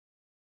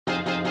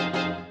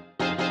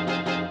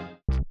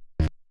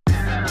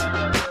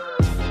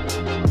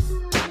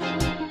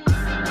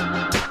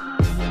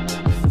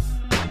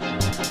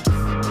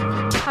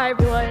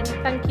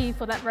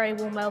for that very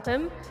warm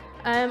welcome.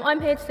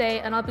 I'm here today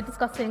and I'll be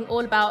discussing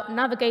all about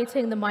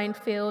navigating the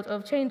minefield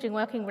of changing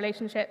working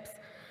relationships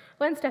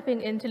when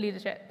stepping into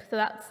leadership. So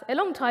that's a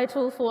long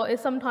title for what is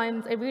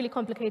sometimes a really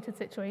complicated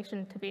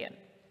situation to be in.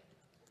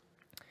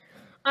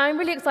 I'm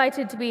really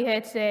excited to be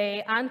here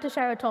today and to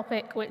share a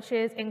topic which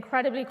is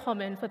incredibly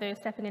common for those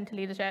stepping into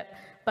leadership,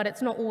 but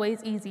it's not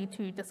always easy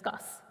to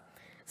discuss.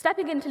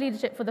 Stepping into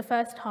leadership for the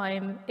first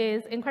time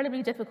is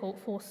incredibly difficult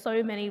for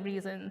so many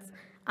reasons,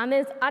 and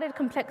there's added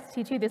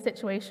complexity to this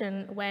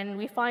situation when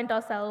we find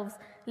ourselves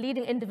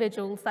leading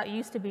individuals that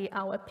used to be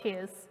our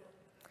peers.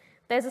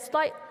 There's a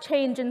slight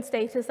change in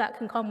status that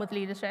can come with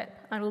leadership,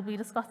 and we'll be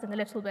discussing a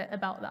little bit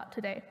about that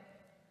today.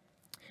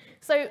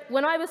 So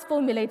when I was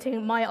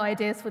formulating my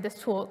ideas for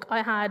this talk,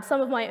 I had some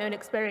of my own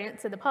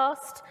experience in the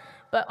past,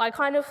 but I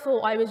kind of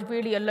thought I was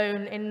really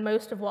alone in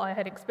most of what I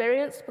had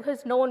experienced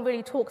because no one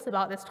really talks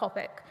about this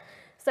topic.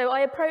 So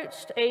I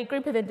approached a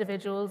group of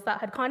individuals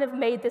that had kind of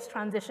made this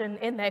transition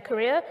in their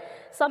career.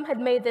 Some had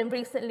made them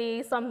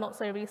recently, some not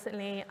so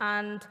recently,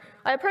 and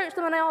I approached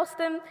them and I asked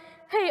them,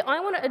 hey,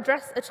 I want to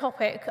address a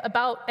topic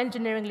about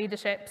engineering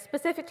leadership,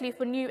 specifically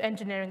for new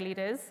engineering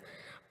leaders,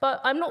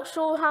 but I'm not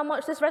sure how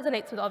much this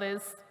resonates with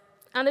others.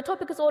 And the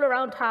topic is all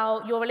around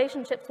how your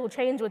relationships will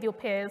change with your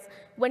peers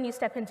when you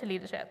step into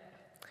leadership.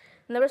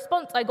 And the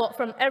response I got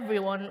from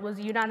everyone was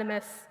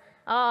unanimous,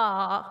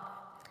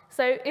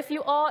 So if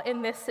you are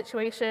in this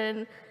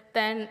situation,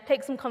 then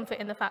take some comfort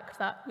in the fact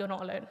that you're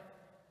not alone.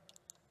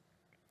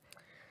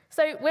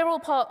 So we're all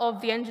part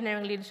of the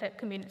engineering leadership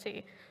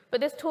community, but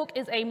this talk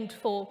is aimed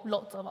for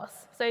lots of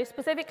us. So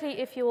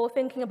specifically, if you're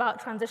thinking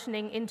about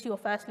transitioning into your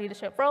first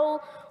leadership role,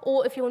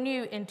 or if you're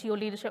new into your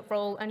leadership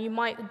role and you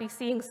might be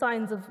seeing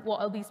signs of what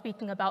I'll be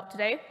speaking about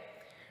today.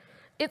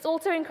 It's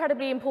also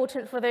incredibly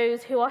important for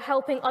those who are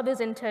helping others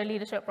into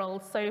leadership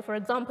roles. So for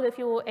example, if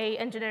you're an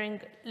engineering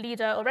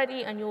leader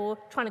already and you're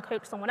trying to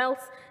coach someone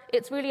else,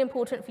 it's really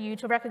important for you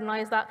to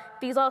recognize that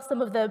these are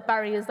some of the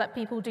barriers that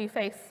people do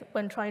face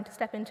when trying to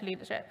step into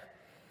leadership.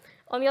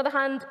 On the other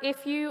hand,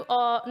 if you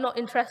are not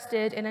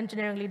interested in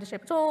engineering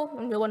leadership at all,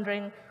 and you're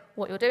wondering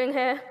what you're doing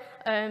here,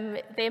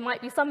 there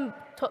might be some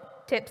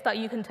tips that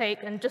you can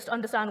take and just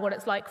understand what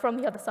it's like from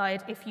the other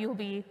side if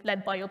you'll be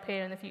led by your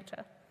peer in the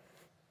future.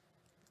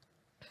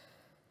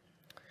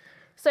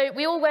 So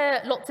we all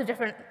wear lots of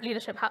different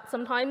leadership hats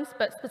sometimes,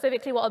 but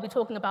specifically what I'll be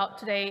talking about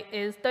today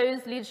is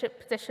those leadership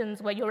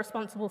positions where you're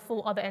responsible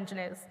for other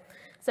engineers.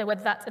 So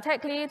whether that's a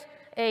tech lead,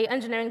 an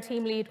engineering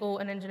team lead, or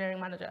an engineering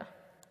manager.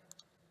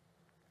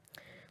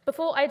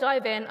 Before I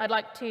dive in, I'd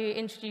like to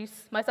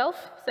introduce myself.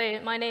 So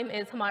my name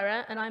is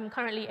Humayra, and I'm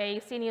currently a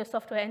senior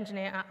software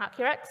engineer at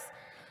Accurex.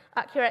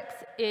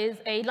 Accurex is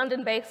a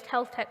London-based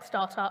health tech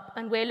startup,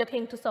 and we're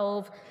looking to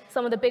solve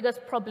some of the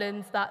biggest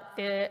problems that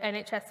the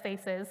NHS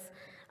faces,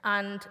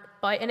 and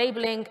by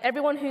enabling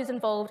everyone who's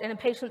involved in a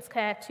patient's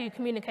care to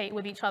communicate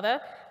with each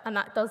other, and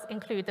that does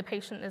include the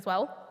patient as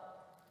well.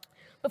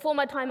 Before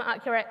my time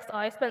at Accurex,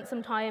 I spent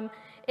some time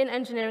in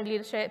engineering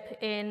leadership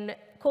in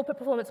corporate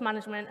performance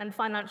management and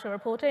financial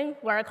reporting,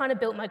 where I kind of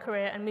built my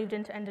career and moved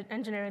into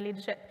engineering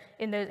leadership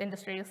in those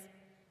industries.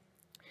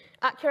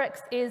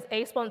 Accurex is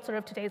a sponsor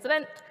of today's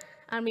event,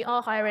 and we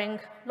are hiring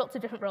lots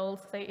of different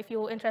roles. So if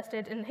you're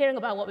interested in hearing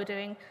about what we're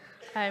doing,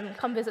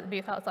 come visit the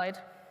booth outside.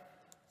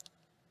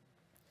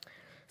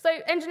 So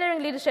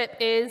engineering leadership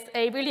is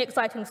a really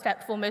exciting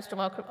step for most of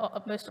us,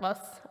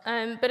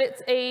 but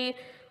it's a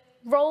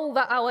role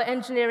that our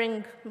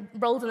engineering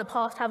roles in the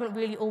past haven't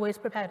really always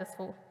prepared us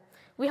for.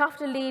 We have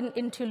to lean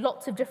into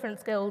lots of different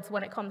skills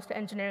when it comes to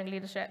engineering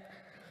leadership.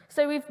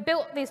 So we've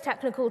built these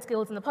technical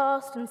skills in the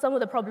past and some of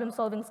the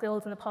problem-solving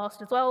skills in the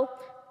past as well,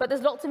 but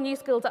there's lots of new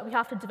skills that we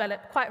have to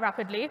develop quite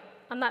rapidly,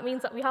 and that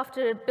means that we have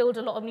to build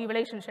a lot of new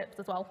relationships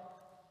as well.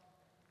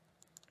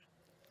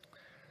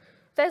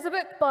 There's a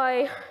book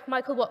by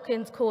Michael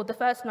Watkins called The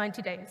First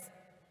 90 Days.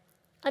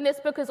 And this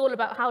book is all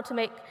about how to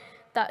make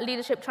that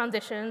leadership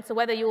transition. So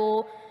whether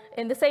you're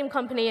in the same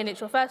company and it's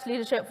your first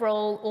leadership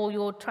role, or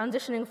you're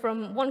transitioning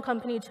from one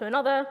company to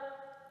another,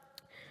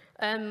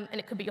 and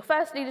it could be your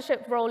first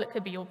leadership role, it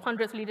could be your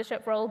 100th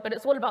leadership role, but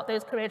it's all about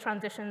those career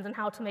transitions and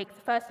how to make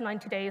the first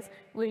 90 days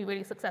really,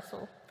 really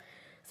successful.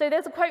 So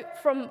there's a quote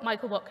from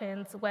Michael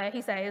Watkins where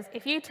he says,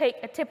 if you take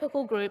a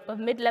typical group of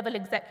mid-level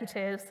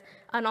executives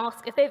and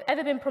ask if they've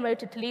ever been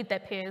promoted to lead their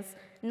peers,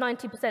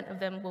 90% of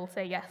them will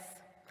say yes.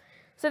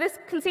 So this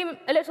can seem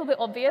a little bit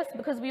obvious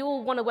because we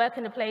all want to work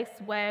in a place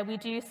where we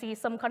do see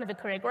some kind of a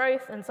career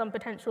growth and some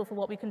potential for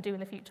what we can do in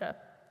the future.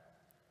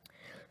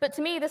 But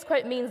to me, this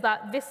quote means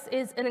that this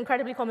is an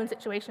incredibly common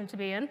situation to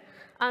be in,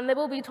 and there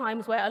will be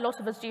times where a lot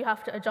of us do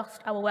have to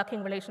adjust our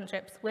working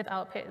relationships with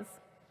our peers.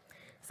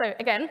 So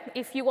again,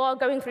 if you are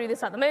going through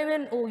this at the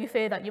moment, or you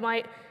fear that you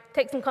might,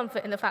 take some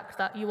comfort in the fact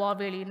that you are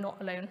really not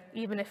alone,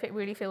 even if it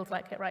really feels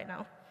like it right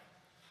now.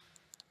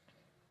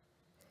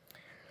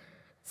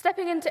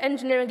 Stepping into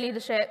engineering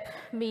leadership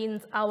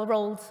means our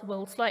roles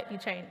will slightly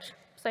change.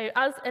 So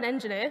as an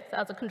engineer,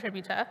 as a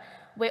contributor,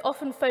 we're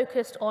often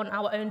focused on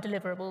our own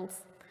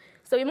deliverables.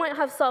 So we might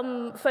have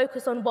some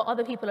focus on what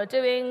other people are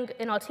doing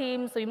in our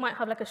team. So we might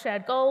have like a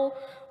shared goal.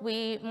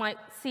 We might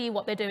see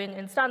what they're doing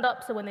in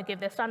stand-up, so when they give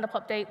their stand-up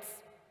updates.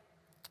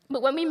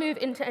 But when we move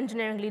into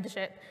engineering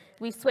leadership,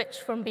 we switch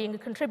from being a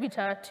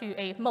contributor to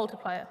a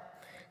multiplier.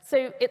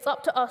 So it's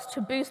up to us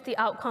to boost the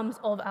outcomes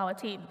of our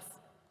teams.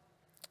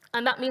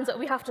 And that means that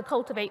we have to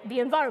cultivate the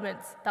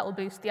environments that will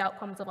boost the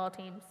outcomes of our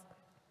teams.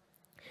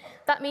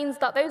 That means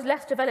that those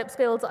less developed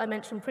skills that I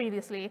mentioned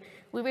previously,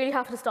 we really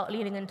have to start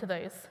leaning into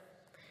those.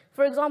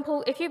 For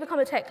example, if you become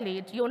a tech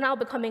lead, you're now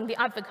becoming the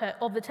advocate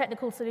of the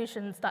technical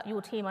solutions that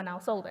your team are now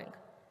solving.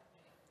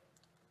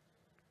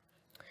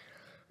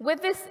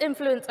 With this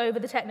influence over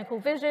the technical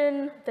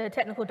vision, the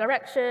technical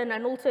direction,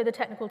 and also the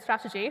technical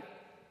strategy,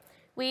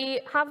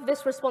 we have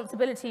this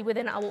responsibility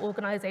within our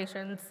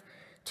organizations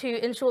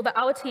to ensure that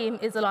our team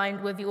is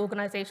aligned with the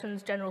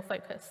organization's general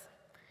focus.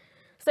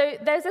 So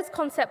there's this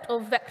concept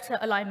of vector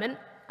alignment,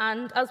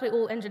 and as we're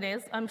all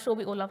engineers, I'm sure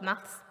we all love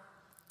maths.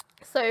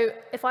 So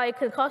if I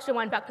could cast your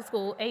mind back to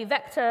school, a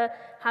vector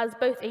has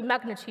both a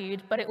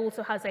magnitude, but it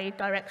also has a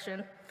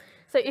direction.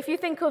 So if you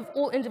think of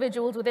all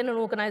individuals within an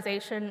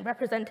organization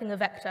representing a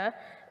vector,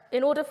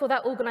 in order for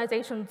that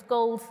organization's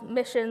goals,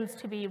 missions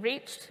to be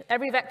reached,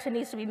 every vector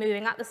needs to be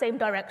moving at the same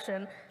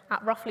direction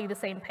at roughly the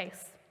same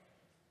pace.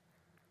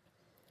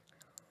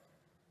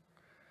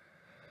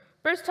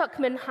 Bruce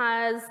Tuckman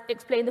has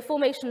explained the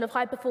formation of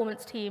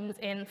high-performance teams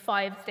in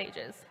 5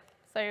 stages.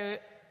 So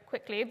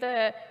quickly,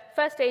 the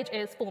first stage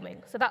is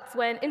forming. So that's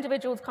when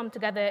individuals come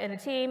together in a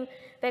team.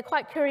 They're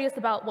quite curious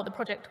about what the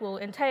project will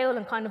entail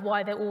and kind of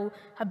why they all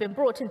have been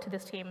brought into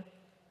this team.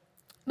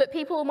 But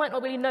people might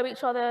not really know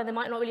each other. They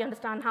might not really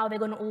understand how they're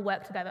going to all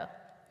work together.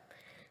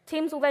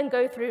 Teams will then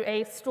go through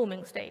a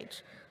storming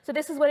stage. So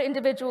this is where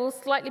individuals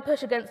slightly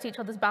push against each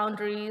other's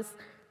boundaries.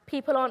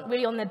 People aren't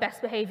really on their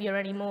best behavior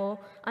anymore,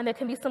 and there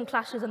can be some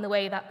clashes in the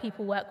way that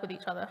people work with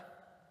each other.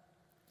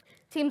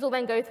 Teams will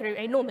then go through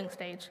a norming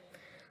stage.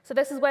 So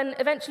this is when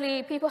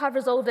eventually people have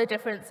resolved their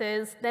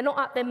differences. They're not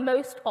at their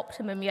most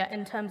optimum yet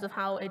in terms of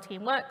how a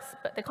team works,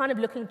 but they're kind of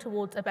looking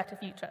towards a better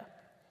future.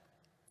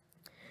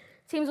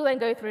 Teams will then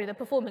go through the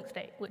performing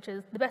state, which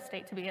is the best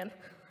state to be in.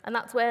 And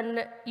that's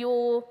when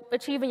you're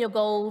achieving your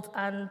goals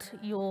and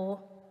you're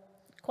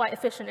quite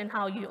efficient in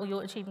how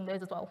you're achieving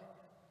those as well.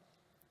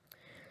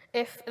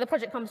 If the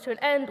project comes to an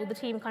end or the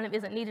team kind of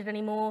isn't needed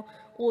anymore,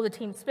 or the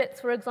team splits,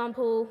 for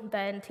example,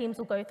 then teams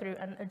will go through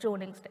an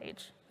adjourning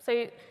stage.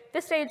 So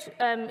this stage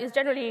is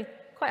generally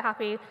quite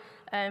happy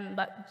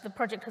that the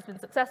project has been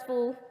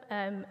successful,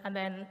 and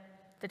then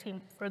the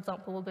team, for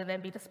example, will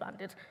then be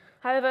disbanded.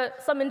 However,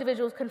 some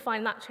individuals can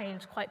find that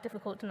change quite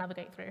difficult to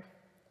navigate through.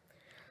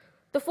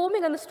 The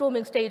forming and the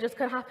storming stages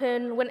can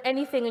happen when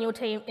anything in your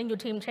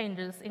team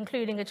changes,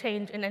 including a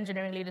change in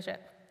engineering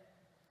leadership.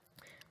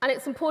 And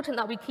it's important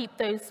that we keep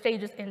those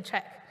stages in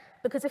check,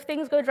 because if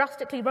things go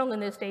drastically wrong in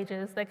those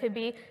stages, there could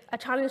be a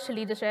challenge to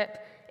leadership.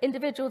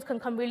 Individuals can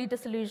become really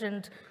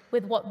disillusioned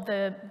with what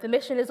the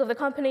mission is of the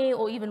company,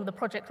 or even the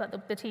project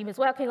that the team is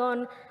working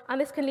on, and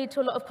this can lead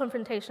to a lot of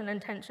confrontation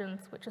and tensions,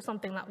 which is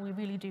something that we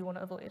really do want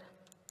to avoid.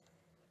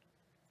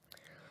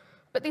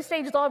 But these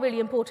stages are really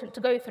important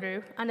to go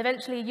through, and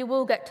eventually you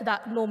will get to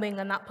that norming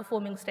and that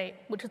performing state,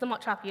 which is a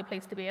much happier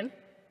place to be in.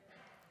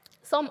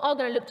 Some are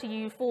going to look to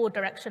you for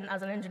direction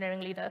as an engineering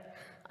leader.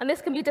 And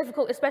this can be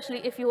difficult, especially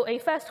if you're a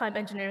first-time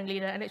engineering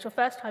leader and it's your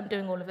first time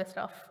doing all of this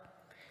stuff.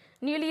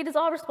 New leaders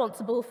are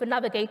responsible for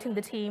navigating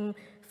the team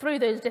through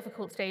those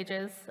difficult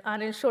stages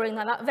and ensuring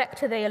that that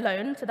vector they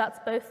alone, so that's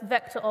both the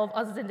vector of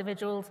us as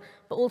individuals,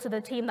 but also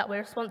the team that we're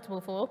responsible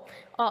for,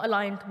 are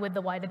aligned with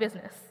the wider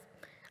business.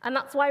 And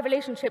that's why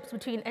relationships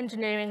between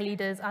engineering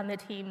leaders and their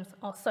teams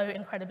are so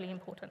incredibly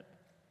important.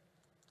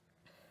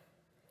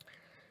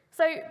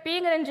 So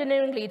being an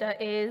engineering leader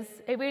is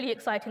a really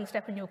exciting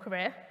step in your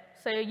career.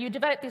 So you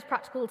develop these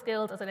practical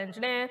skills as an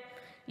engineer.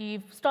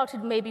 You've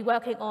started maybe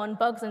working on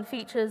bugs and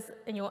features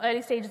in your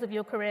early stages of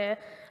your career,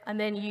 and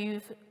then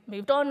you've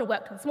moved on and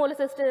worked on smaller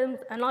systems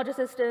and larger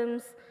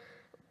systems,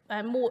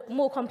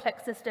 more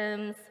complex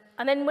systems.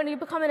 And then when you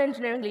become an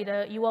engineering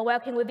leader, you are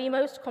working with the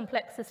most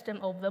complex system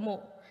of them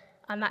all,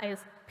 and that is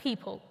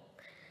people.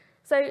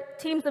 So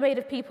teams are made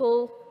of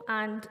people,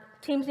 and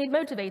teams need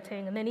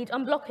motivating, and they need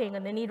unblocking,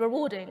 and they need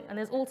rewarding, and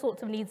there's all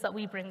sorts of needs that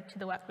we bring to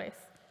the workplace.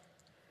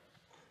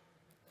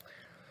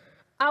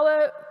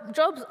 Our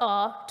jobs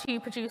are to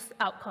produce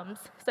outcomes.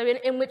 So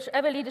in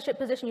whichever leadership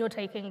position you're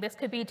taking, this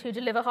could be to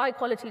deliver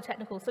high-quality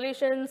technical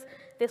solutions.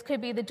 This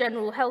could be the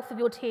general health of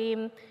your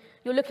team.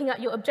 You're looking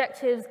at your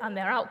objectives and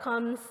their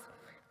outcomes,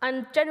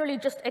 and generally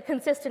just a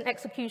consistent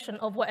execution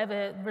of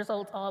whatever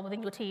results are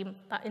within your team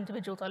that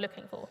individuals are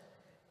looking for.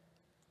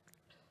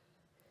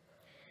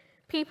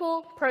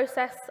 People,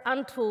 process,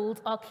 and tools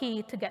are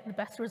key to get the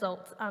best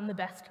results and the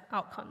best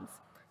outcomes.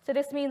 So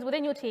this means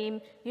within your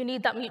team, you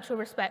need that mutual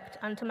respect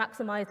and to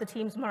maximize the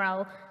team's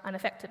morale and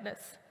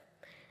effectiveness.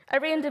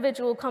 Every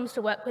individual comes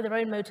to work with their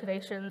own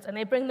motivations, and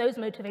they bring those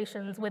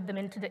motivations with them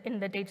in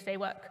their day-to-day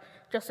work,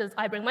 just as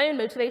I bring my own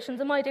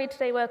motivations in my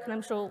day-to-day work, and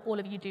I'm sure all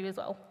of you do as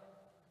well.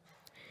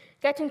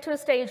 Getting to a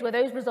stage where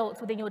those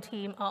results within your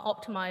team are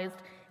optimized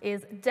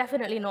is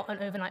definitely not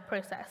an overnight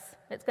process.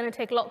 It's going to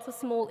take lots of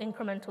small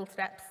incremental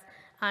steps,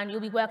 and you'll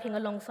be working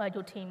alongside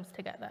your teams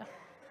to get there.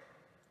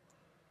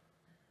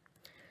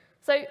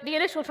 So the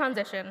initial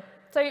transition.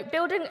 So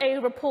building a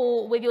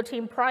rapport with your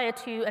team prior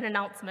to an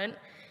announcement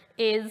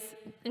is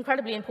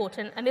incredibly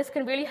important, and this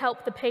can really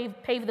help to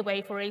pave the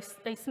way for a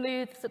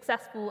smooth,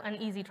 successful,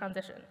 and easy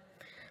transition.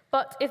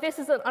 But if this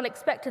is an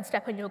unexpected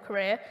step in your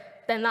career,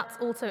 then that's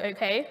also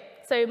okay.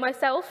 So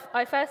myself,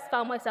 I first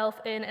found myself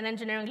in an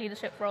engineering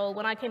leadership role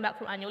when I came back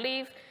from annual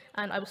leave,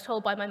 and I was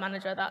told by my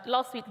manager that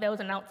last week there was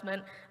an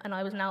announcement, and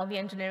I was now the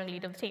engineering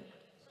lead of the team.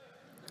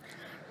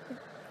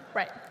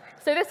 Right.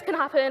 So this can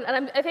happen,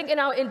 and I think in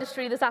our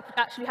industry this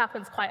actually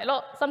happens quite a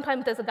lot.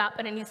 Sometimes there's a gap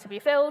and it needs to be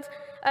filled.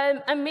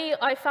 And me,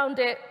 I found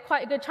it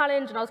quite a good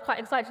challenge, and I was quite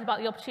excited about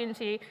the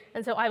opportunity,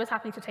 and so I was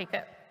happy to take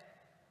it.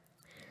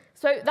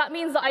 So that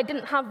means that I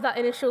didn't have that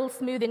initial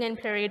smoothing in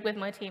period with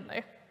my team,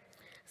 though.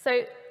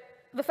 So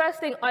the first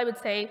thing I would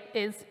say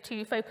is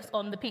to focus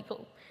on the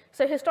people.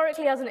 So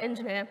historically, as an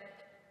engineer,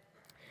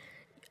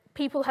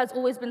 people has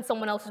always been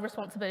someone else's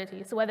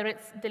responsibility. So whether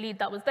it's the lead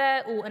that was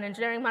there or an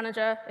engineering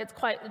manager, it's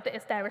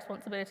their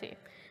responsibility.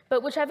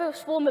 But whichever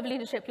form of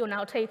leadership you're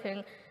now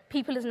taking,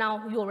 people is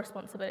now your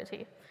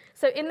responsibility.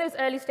 So in those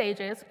early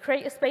stages,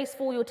 create a space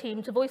for your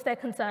team to voice their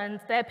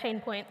concerns, their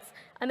pain points,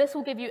 and this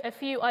will give you a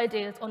few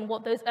ideas on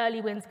what those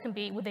early wins can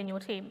be within your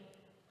team.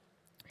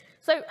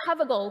 So have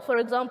a goal. For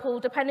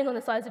example, depending on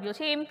the size of your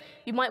team,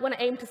 you might want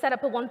to aim to set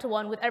up a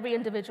one-to-one with every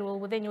individual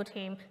within your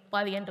team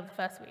by the end of the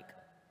first week.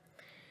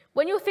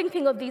 When you're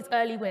thinking of these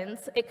early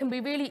wins, it can be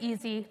really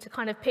easy to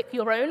kind of pick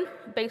your own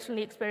based on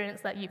the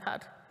experience that you've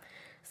had.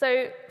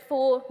 So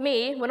for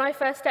me, when I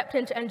first stepped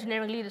into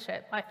engineering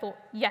leadership, I thought,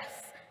 yes,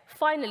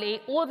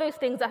 finally, all those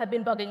things that have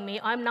been bugging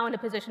me, I'm now in a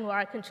position where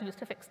I can choose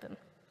to fix them.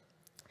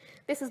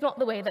 This is not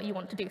the way that you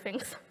want to do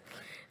things.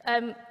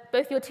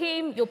 Both your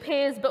team, your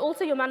peers, but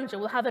also your manager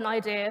will have an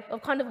idea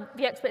of kind of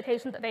the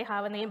expectations that they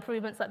have and the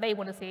improvements that they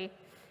want to see.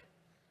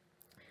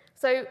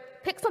 So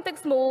pick something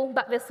small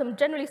that there's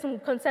generally some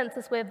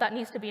consensus with that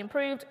needs to be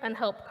improved and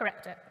help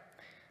correct it.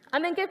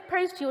 And then give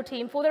praise to your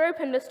team for their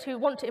openness to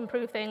want to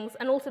improve things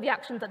and also the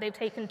actions that they've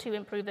taken to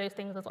improve those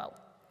things as well.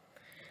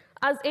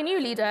 As a new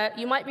leader,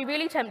 you might be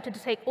really tempted to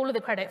take all of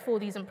the credit for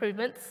these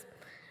improvements,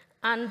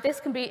 and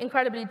this can be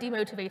incredibly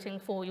demotivating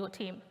for your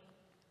team.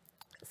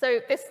 So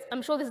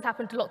I'm sure this has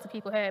happened to lots of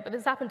people here, but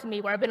this has happened to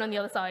me where I've been on the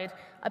other side.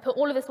 I put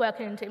all of this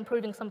work into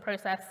improving some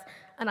process,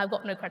 and I've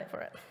got no credit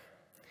for it.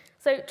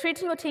 So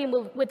treating your team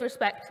with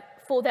respect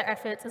for their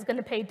efforts is going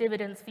to pay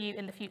dividends for you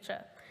in the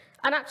future.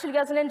 And actually,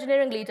 as an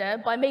engineering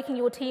leader, by making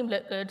your team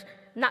look good,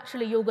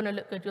 naturally you're going to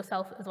look good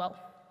yourself as well.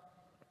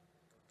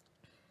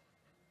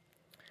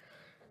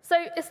 So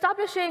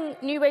establishing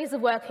new ways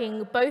of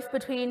working, both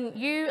between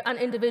you and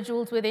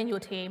individuals within your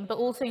team, but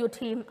also your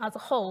team as a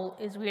whole,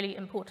 is really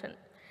important.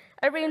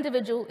 Every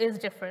individual is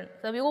different,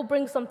 so we all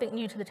bring something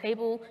new to the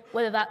table,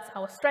 whether that's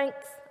our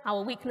strengths,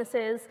 our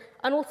weaknesses,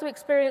 and also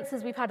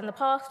experiences we've had in the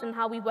past and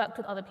how we worked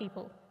with other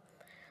people.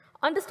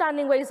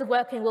 Understanding ways of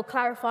working will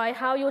clarify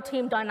how your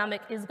team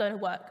dynamic is going to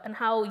work and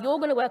how you're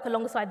going to work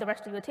alongside the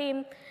rest of your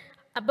team,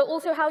 but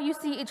also how you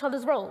see each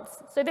other's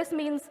roles. So this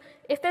means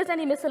if there's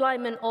any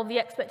misalignment of the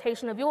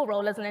expectation of your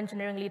role as an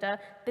engineering leader,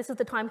 this is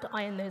the time to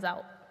iron those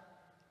out.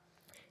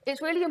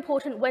 It's really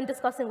important when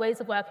discussing ways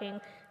of working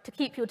to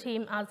keep your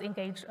team as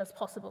engaged as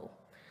possible.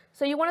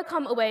 So you want to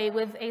come away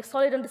with a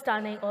solid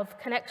understanding of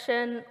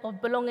connection,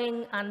 of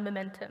belonging, and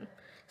momentum.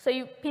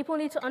 So people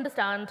need to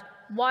understand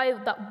why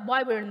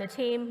we're in the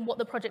team, what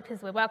the project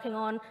is we're working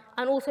on,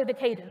 and also the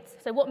cadence.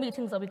 So what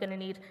meetings are we going to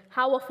need?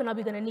 How often are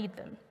we going to need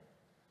them?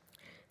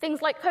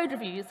 Things like code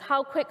reviews,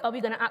 how quick are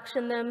we going to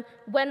action them?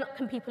 When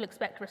can people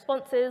expect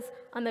responses?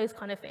 And those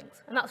kind of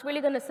things. And that's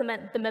really going to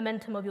cement the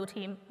momentum of your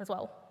team as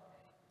well.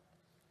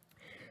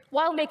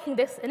 While making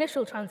this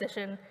initial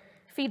transition,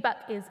 feedback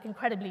is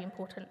incredibly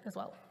important as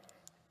well.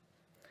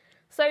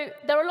 So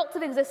there are lots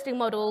of existing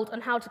models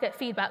on how to get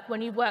feedback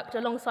when you've worked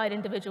alongside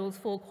individuals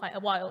for quite a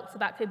while. So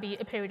that could be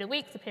a period of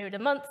weeks, a period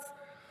of months.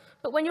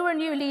 But when you're a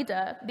new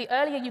leader, the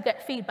earlier you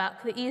get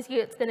feedback, the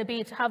easier it's going to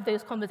be to have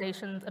those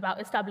conversations about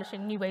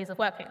establishing new ways of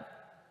working.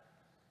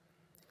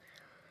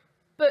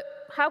 But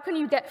how can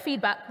you get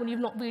feedback when you've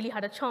not really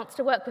had a chance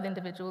to work with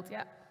individuals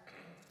yet?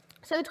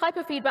 So the type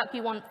of feedback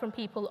you want from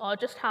people are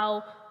just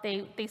how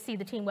they see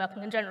the team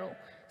working in general.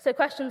 So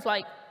questions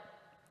like,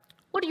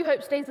 what do you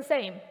hope stays the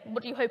same?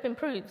 What do you hope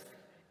improves?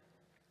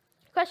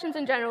 Questions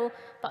in general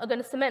that are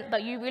going to cement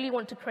that you really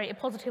want to create a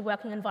positive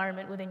working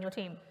environment within your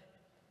team.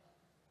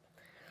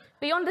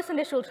 Beyond this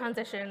initial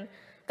transition,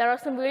 there are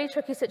some really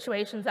tricky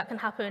situations that can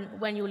happen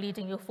when you're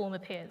leading your former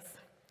peers.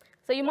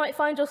 So you might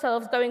find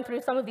yourselves going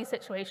through some of these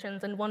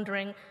situations and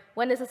wondering,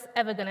 when is this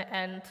ever going to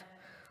end?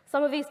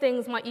 Some of these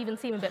things might even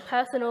seem a bit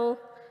personal,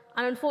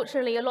 and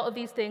unfortunately, a lot of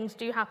these things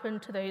do happen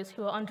to those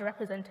who are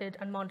underrepresented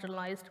and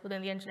marginalized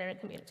within the engineering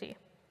community.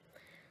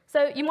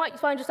 So you might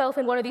find yourself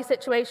in one of these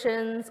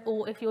situations,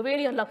 or if you're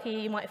really unlucky,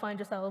 you might find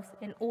yourselves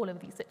in all of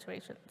these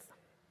situations.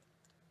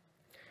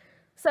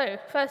 So,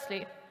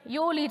 firstly,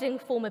 you're leading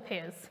former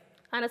peers,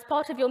 and as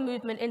part of your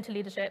movement into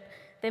leadership,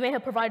 they may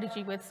have provided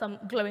you with some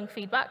glowing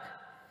feedback.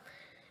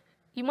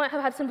 You might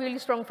have had some really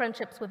strong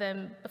friendships with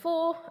them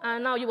before,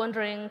 and now you're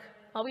wondering,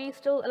 are we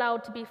still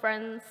allowed to be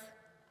friends?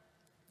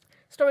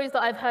 Stories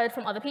that I've heard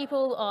from other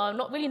people are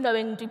not really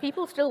knowing, do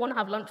people still want to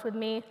have lunch with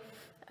me?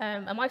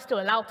 Am I still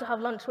allowed to have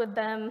lunch with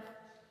them?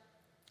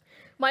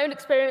 My own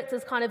experience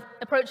is kind of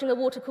approaching a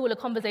water cooler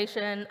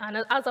conversation, and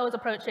as I was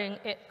approaching,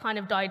 it kind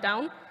of died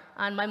down,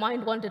 and my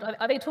mind wondered,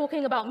 are they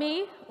talking about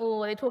me,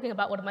 or are they talking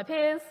about one of my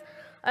peers?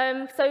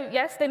 So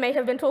yes, they may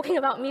have been talking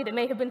about me, they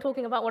may have been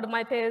talking about one of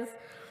my peers.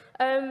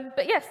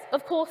 But yes,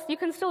 of course, you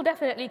can still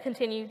definitely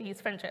continue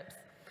these friendships.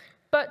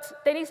 But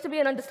there needs to be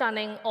an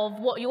understanding of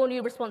what your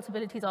new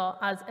responsibilities are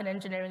as an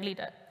engineering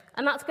leader.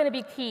 And that's going to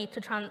be key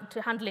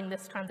to handling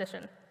this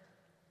transition.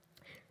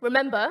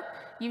 Remember,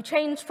 you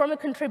changed from a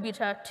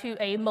contributor to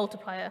a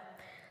multiplier.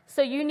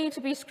 So you need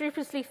to be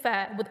scrupulously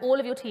fair with all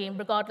of your team,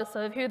 regardless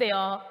of who they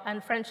are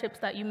and friendships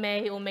that you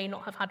may or may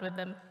not have had with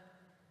them.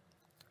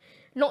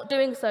 Not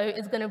doing so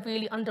is going to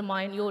really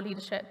undermine your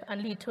leadership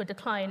and lead to a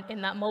decline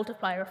in that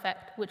multiplier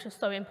effect, which is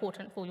so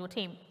important for your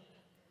team.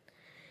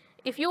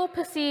 If you're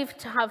perceived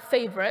to have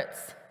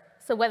favorites,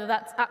 so whether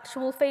that's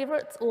actual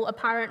favorites or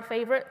apparent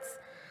favorites,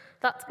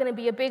 that's going to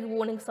be a big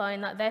warning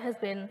sign that there has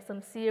been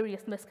some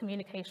serious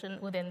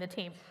miscommunication within the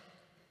team.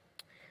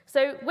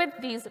 So with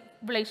these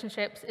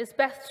relationships, it's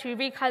best to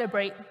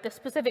recalibrate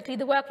specifically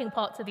the working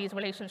parts of these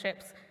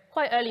relationships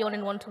quite early on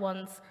in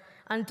one-to-ones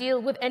and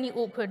deal with any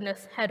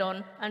awkwardness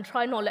head-on and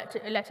try not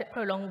let it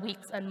prolong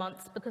weeks and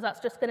months, because that's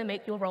just going to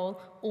make your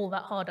role all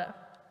that harder.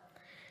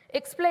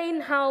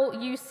 Explain how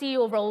you see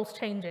your roles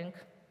changing.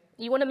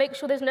 You want to make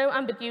sure there's no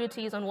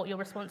ambiguities on what your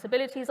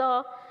responsibilities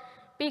are.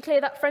 Be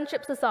clear that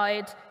friendships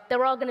aside,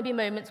 there are going to be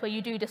moments where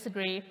you do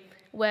disagree,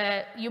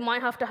 where you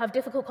might have to have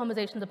difficult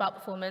conversations about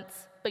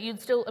performance, but you'd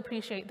still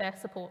appreciate their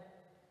support.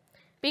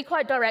 Be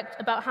quite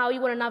direct about how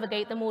you want to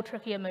navigate the more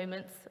trickier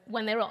moments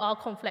when there are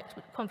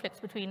conflicts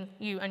between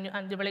you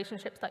and the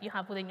relationships that you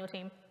have within your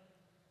team.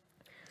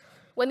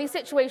 When these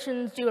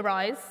situations do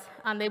arise,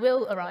 and they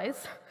will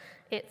arise,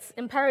 it's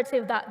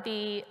imperative that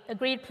the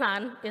agreed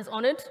plan is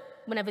honored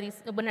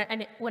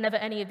whenever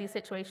any of these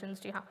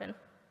situations do happen.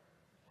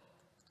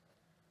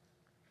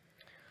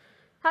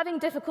 Having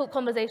difficult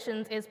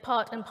conversations is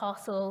part and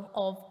parcel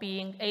of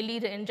being a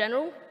leader in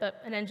general,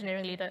 but an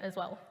engineering leader as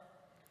well.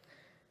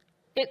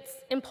 It's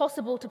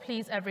impossible to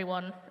please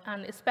everyone,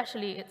 and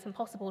especially it's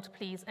impossible to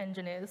please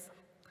engineers.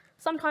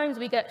 Sometimes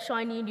we get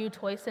shiny new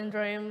toy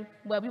syndrome,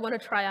 where we want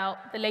to try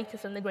out the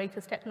latest and the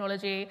greatest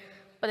technology,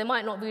 but there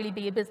might not really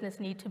be a business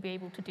need to be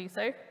able to do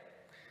so.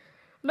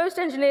 Most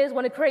engineers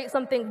want to create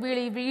something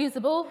really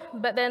reusable,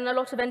 but then a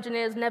lot of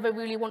engineers never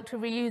really want to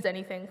reuse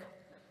anything.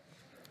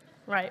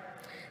 Right.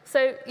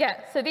 So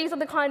these are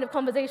the kind of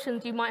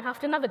conversations you might have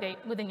to navigate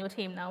within your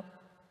team now.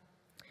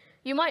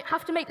 You might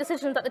have to make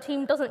decisions that the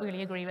team doesn't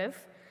really agree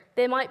with.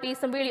 There might be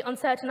some really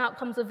uncertain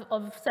outcomes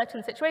of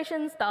certain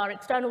situations that are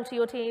external to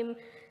your team,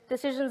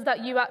 decisions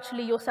that you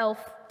actually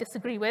yourself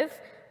disagree with,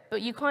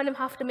 but you kind of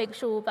have to make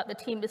sure that the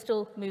team is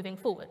still moving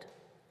forward.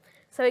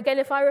 So again,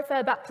 if I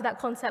refer back to that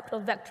concept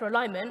of vector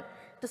alignment,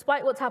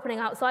 despite what's happening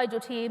outside your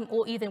team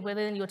or even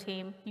within your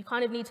team, you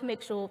kind of need to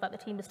make sure that the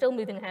team is still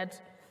moving ahead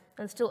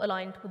and still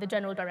aligned with the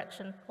general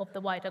direction of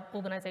the wider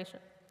organization.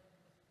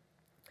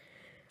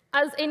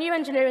 As a new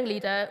engineering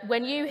leader,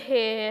 when you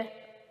hear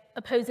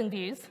opposing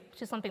views,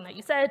 which is something that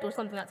you said or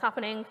something that's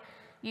happening,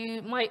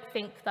 you might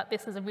think that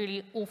this is a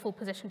really awful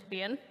position to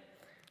be in.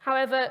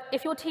 However,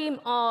 if your team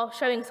are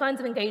showing signs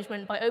of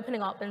engagement by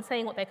opening up and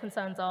saying what their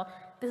concerns are,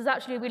 this is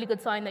actually a really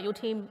good sign that your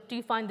team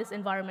do find this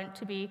environment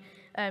to be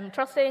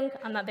trusting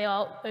and that they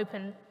are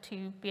open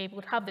to be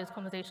able to have those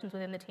conversations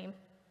within the team.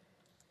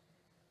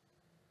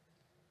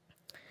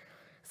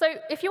 So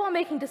if you are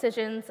making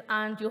decisions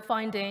and you're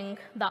finding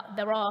that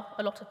there are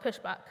a lot of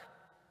pushback,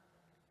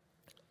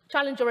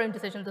 challenge your own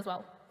decisions as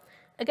well.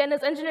 Again,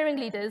 as engineering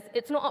leaders,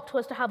 it's not up to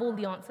us to have all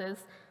the answers,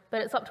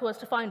 but it's up to us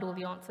to find all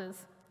the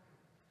answers.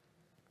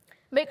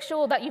 Make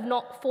sure that you've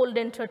not fallen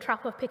into a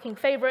trap of picking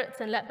favorites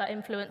and let that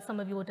influence some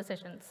of your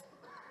decisions.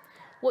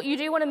 What you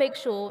do want to make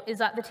sure is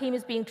that the team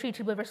is being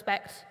treated with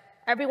respect.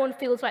 Everyone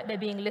feels like they're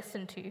being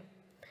listened to.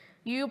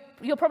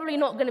 You're probably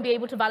not going to be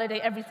able to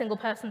validate every single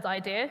person's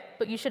idea,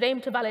 but you should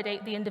aim to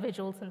validate the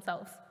individuals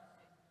themselves.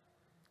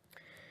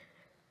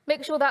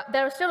 Make sure that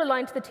they're still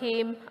aligned to the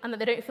team and that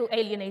they don't feel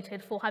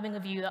alienated for having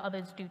a view that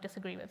others do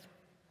disagree with.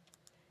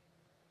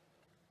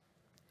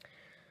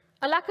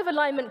 A lack of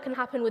alignment can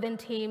happen within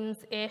teams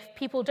if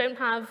people don't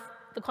have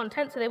the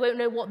content, so they won't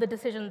know what the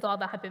decisions are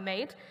that have been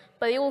made,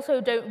 but they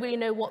also don't really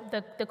know what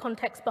the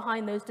context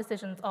behind those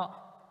decisions are.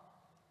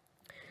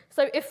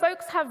 So if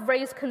folks have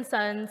raised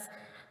concerns,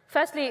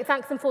 firstly,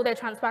 thank them for their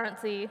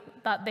transparency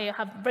that they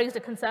have raised a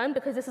concern,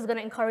 because this is going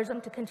to encourage them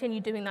to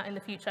continue doing that in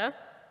the future.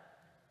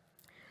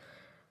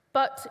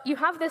 But you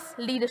have this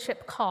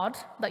leadership card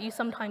that you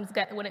sometimes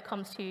get when it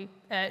comes to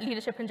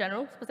leadership in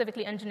general,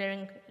 specifically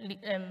engineering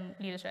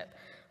leadership.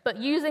 But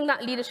using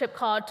that leadership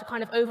card to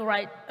kind of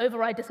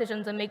override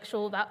decisions and make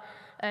sure that,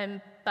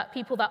 that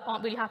people that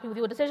aren't really happy with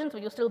your decisions,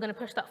 but you're still going to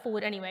push that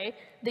forward anyway,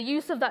 the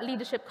use of that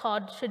leadership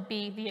card should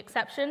be the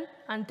exception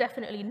and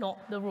definitely not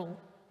the rule.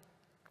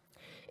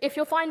 If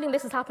you're finding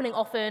this is happening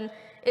often,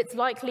 it's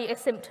likely a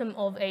symptom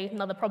of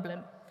another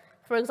problem.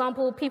 For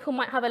example, people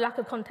might have a lack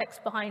of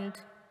context behind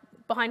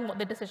what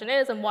the decision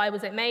is and why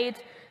was it made.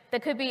 There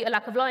could be a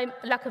lack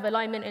of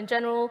alignment in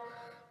general.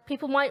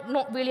 People might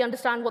not really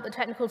understand what the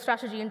technical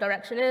strategy and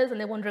direction is, and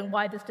they're wondering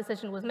why this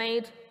decision was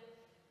made.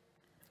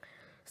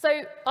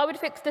 So I would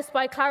fix this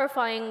by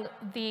clarifying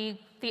the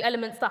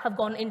elements that have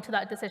gone into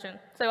that decision.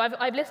 So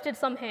I've listed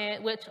some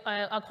here which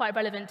are quite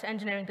relevant to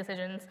engineering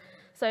decisions.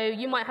 So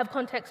you might have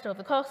context of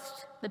the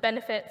cost, the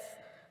benefits,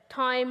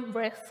 time,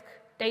 risk,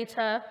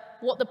 data,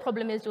 what the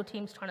problem is your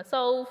team's trying to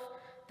solve,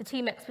 the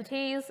team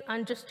expertise,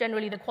 and just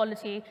generally the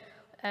quality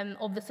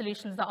of the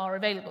solutions that are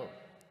available.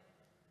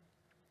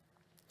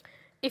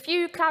 If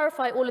you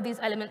clarify all of these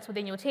elements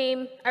within your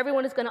team,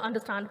 everyone is going to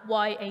understand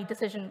why a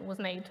decision was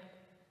made.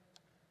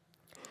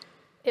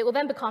 It will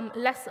then become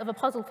less of a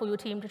puzzle for your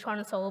team to try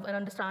and solve and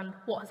understand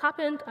what has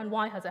happened and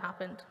why has it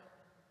happened.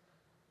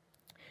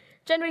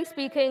 Generally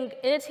speaking,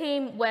 in a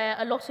team where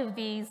a lot of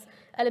these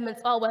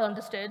elements are well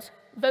understood,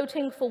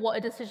 voting for what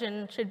a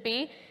decision should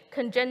be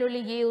can generally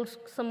yield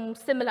some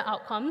similar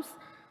outcomes.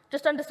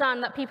 Just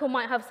understand that people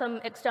might have some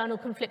external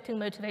conflicting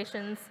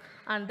motivations,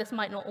 and this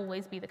might not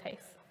always be the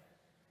case.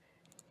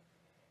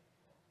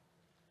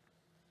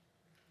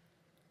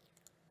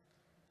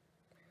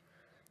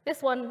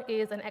 This one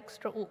is an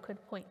extra awkward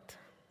point.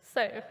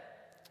 So,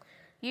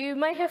 you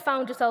may have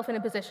found yourself in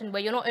a position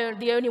where you're not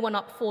the only one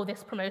up for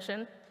this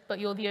promotion, but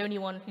you're the only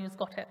one who's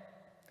got it.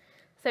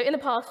 So in the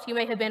past, you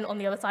may have been on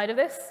the other side of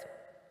this,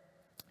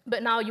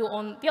 but now you're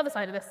on the other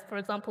side of this, for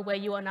example, where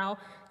you have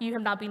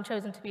now been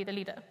chosen to be the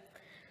leader.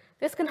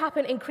 This can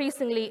happen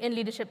increasingly in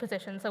leadership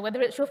positions, so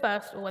whether it's your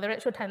first or whether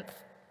it's your 10th,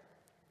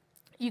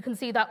 you can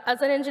see that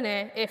as an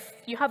engineer, if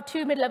you have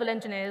two mid-level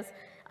engineers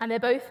and they're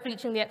both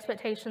reaching the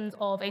expectations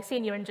of a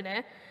senior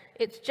engineer,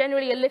 it's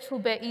generally a little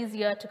bit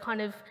easier to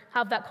kind of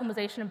have that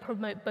conversation and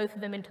promote both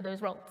of them into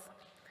those roles.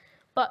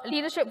 But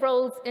leadership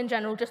roles in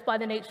general, just by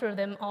the nature of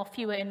them, are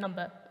fewer in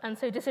number, and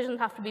so decisions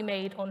have to be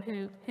made on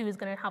who is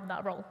going to have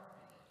that role.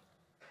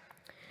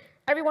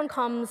 Everyone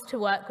comes to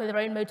work with their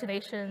own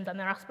motivations and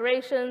their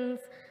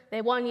aspirations,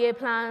 their one-year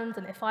plans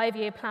and their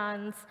 5-year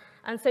plans,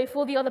 and so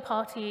for the other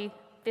party,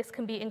 this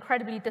can be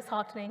incredibly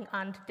disheartening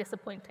and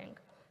disappointing.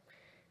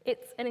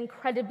 It's an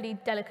incredibly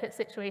delicate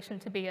situation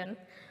to be in,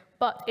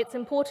 but it's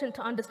important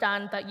to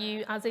understand that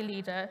you, as a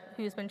leader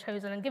who's been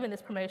chosen and given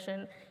this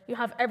promotion, you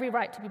have every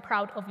right to be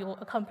proud of your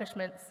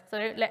accomplishments, so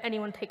don't let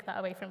anyone take that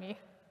away from you.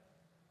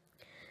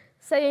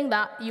 Saying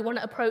that, you want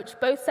to approach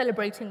both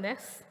celebrating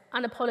this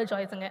and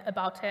apologizing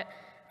about it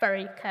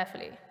very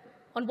carefully.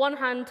 On one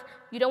hand,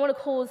 you don't want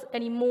to cause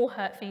any more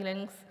hurt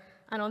feelings,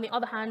 and on the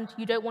other hand,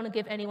 you don't want to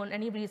give anyone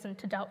any reason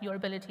to doubt your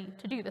ability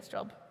to do this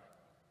job.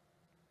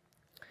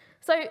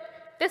 So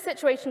this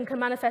situation can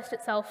manifest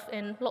itself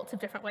in lots of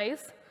different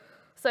ways.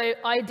 So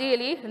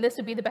ideally, and this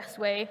would be the best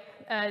way,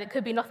 it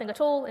could be nothing at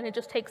all, and it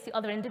just takes the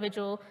other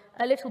individual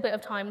a little bit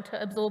of time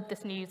to absorb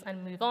this news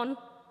and move on.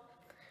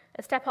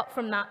 A step up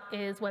from that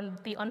is when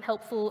the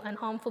unhelpful and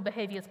harmful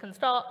behaviors can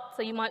start.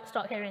 So you might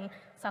start hearing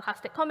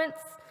sarcastic comments.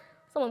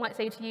 Someone might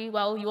say to you,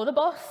 well, you're the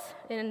boss,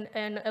 in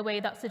a way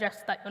that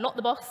suggests that you're not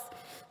the boss.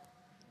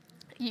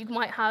 You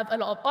might have a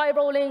lot of eye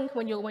rolling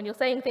when you're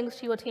saying things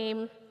to your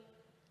team.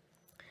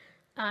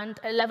 And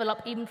a level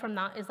up even from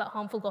that is that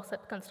harmful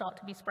gossip can start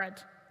to be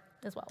spread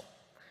as well.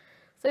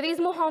 So these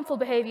more harmful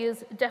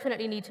behaviors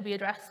definitely need to be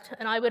addressed,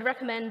 and I would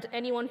recommend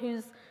anyone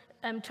who's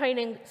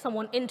training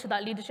someone into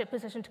that leadership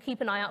position to keep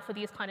an eye out for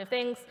these kind of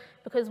things,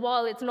 because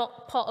while it's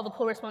not part of a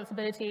core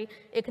responsibility,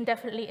 it can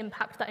definitely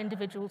impact that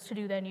individual to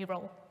do their new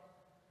role.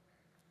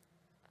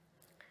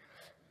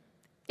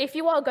 If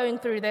you are going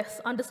through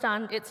this,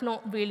 understand it's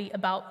not really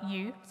about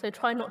you, so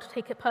try not to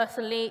take it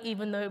personally,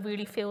 even though it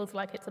really feels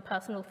like it's a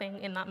personal thing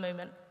in that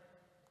moment.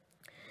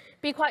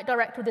 Be quite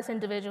direct with this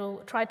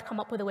individual, try to come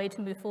up with a way to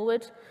move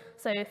forward.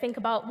 So think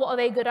about what are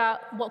they good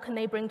at, what can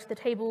they bring to the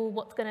table,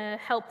 what's going to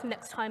help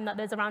next time that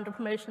there's a round of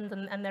promotions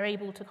and they're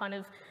able to kind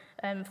of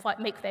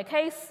make their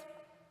case.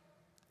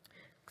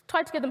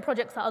 Try to give them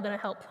projects that are going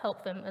to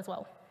help them as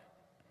well.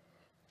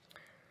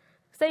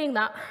 Saying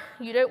that,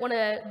 you don't want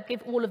to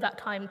give all of that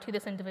time to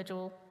this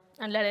individual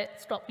and let it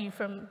stop you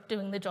from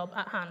doing the job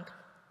at hand.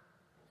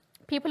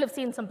 People have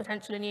seen some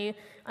potential in you,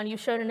 and you've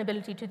shown an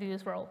ability to do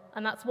this role,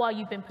 and that's why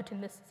you've been put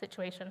in this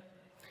situation.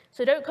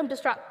 So don't become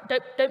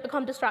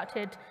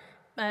distracted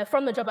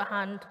from the job at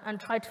hand,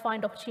 and try to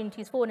find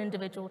opportunities for an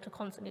individual to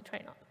constantly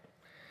train up.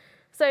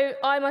 So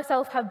I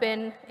myself have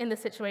been in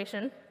this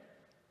situation,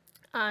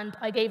 and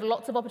I gave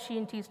lots of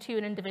opportunities to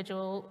an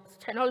individual,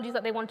 technologies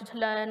that they wanted to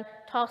learn,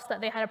 tasks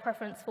that they had a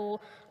preference for,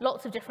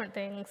 lots of different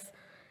things.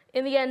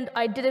 In the end,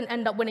 I didn't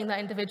end up winning that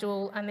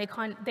individual, and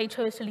they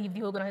chose to leave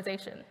the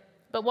organization.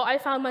 But what I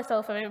found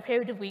myself over a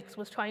period of weeks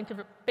was trying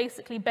to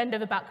basically bend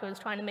over backwards,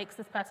 trying to make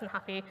this person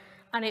happy,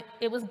 and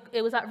it was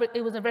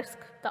a risk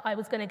that I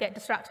was going to get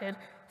distracted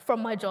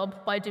from my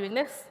job by doing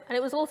this. And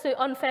it was also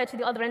unfair to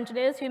the other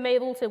engineers who may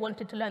have also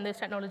wanted to learn those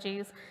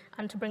technologies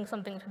and to bring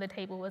something to the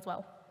table as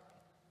well.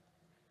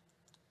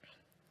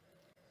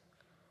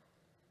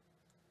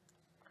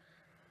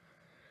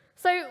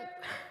 So,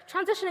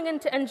 transitioning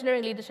into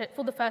engineering leadership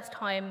for the first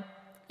time,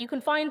 you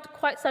can find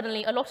quite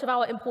suddenly a lot of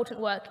our important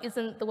work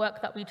isn't the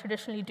work that we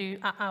traditionally do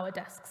at our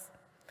desks.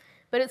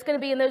 But it's going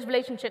to be in those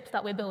relationships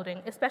that we're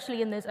building,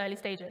 especially in those early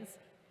stages.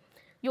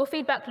 Your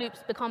feedback loops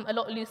become a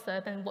lot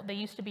looser than what they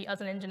used to be as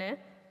an engineer.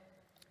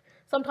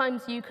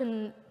 Sometimes you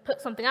can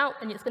put something out,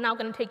 and it's now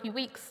going to take you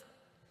weeks,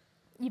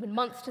 even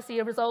months to see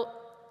a result.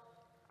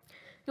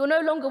 You're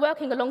no longer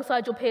working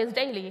alongside your peers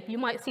daily. You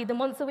might see them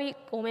once a week,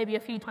 or maybe a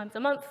few times a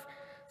month.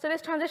 So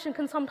this transition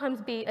can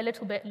sometimes be a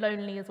little bit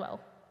lonely as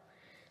well.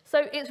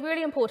 So it's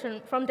really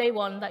important from day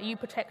one that you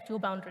protect your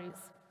boundaries.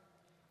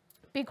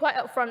 Be quite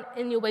upfront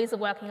in your ways of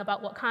working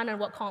about what can and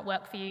what can't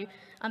work for you,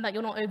 and that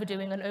you're not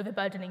overdoing and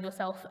overburdening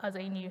yourself as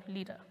a new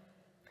leader.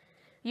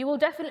 You will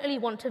definitely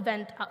want to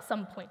vent at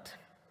some point.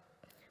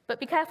 But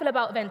be careful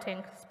about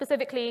venting,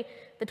 specifically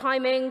the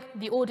timing,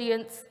 the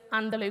audience,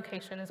 and the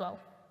location as well.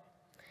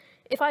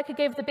 If I could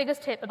give the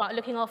biggest tip about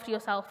looking after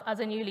yourself as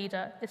a new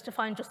leader, is to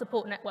find your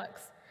support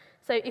networks.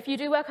 So if you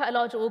do work at a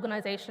larger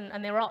organization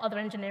and there are other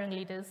engineering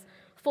leaders,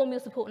 form your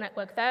support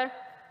network there,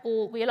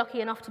 or we are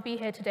lucky enough to be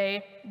here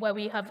today where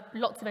we have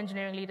lots of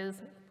engineering leaders,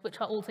 which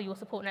are also your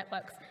support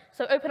networks.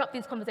 So open up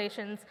these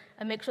conversations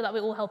and make sure that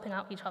we're all helping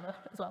out each other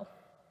as well.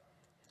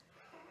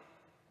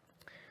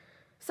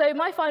 So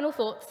my final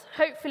thoughts,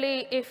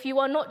 hopefully if you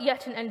are not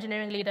yet an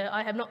engineering leader,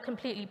 I have not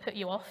completely put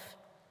you off.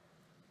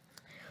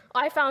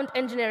 I found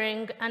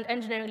engineering and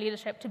engineering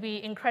leadership to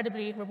be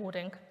incredibly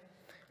rewarding.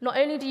 Not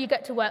only do you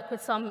get to work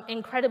with some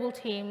incredible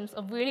teams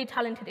of really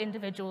talented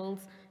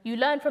individuals, you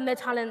learn from their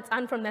talents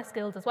and from their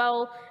skills as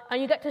well,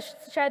 and you get to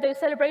share those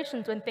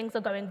celebrations when things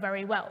are going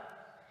very well.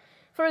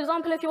 For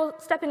example, if you're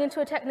stepping into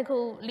a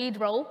technical lead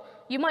role,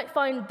 you might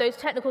find those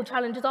technical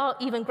challenges are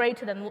even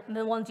greater than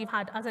the ones you've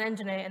had as an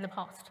engineer in the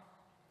past.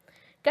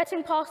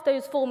 Getting past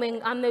those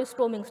forming and those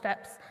storming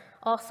steps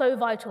are so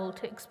vital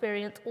to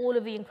experience all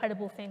of the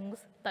incredible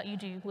things that you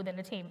do within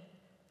a team.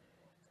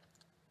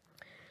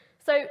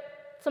 So,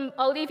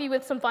 I'll leave you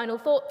with some final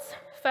thoughts.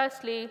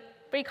 Firstly,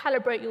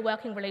 recalibrate your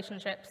working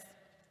relationships.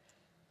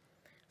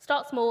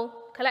 Start small,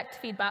 collect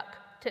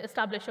feedback to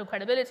establish your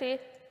credibility,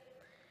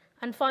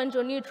 and find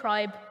your new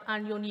tribe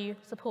and your new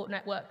support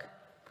network.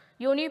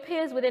 Your new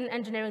peers within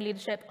engineering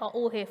leadership are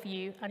all here for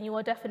you, and you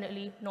are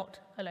definitely not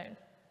alone.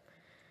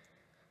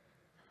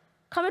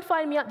 Come and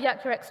find me at the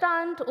AccuRec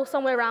stand or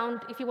somewhere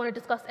around if you want to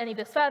discuss any of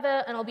this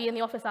further, and I'll be in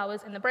the office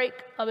hours in the break.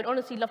 I would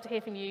honestly love to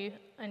hear from you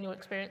and your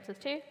experiences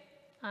too.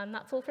 And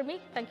that's all from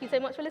me. Thank you so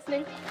much for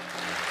listening.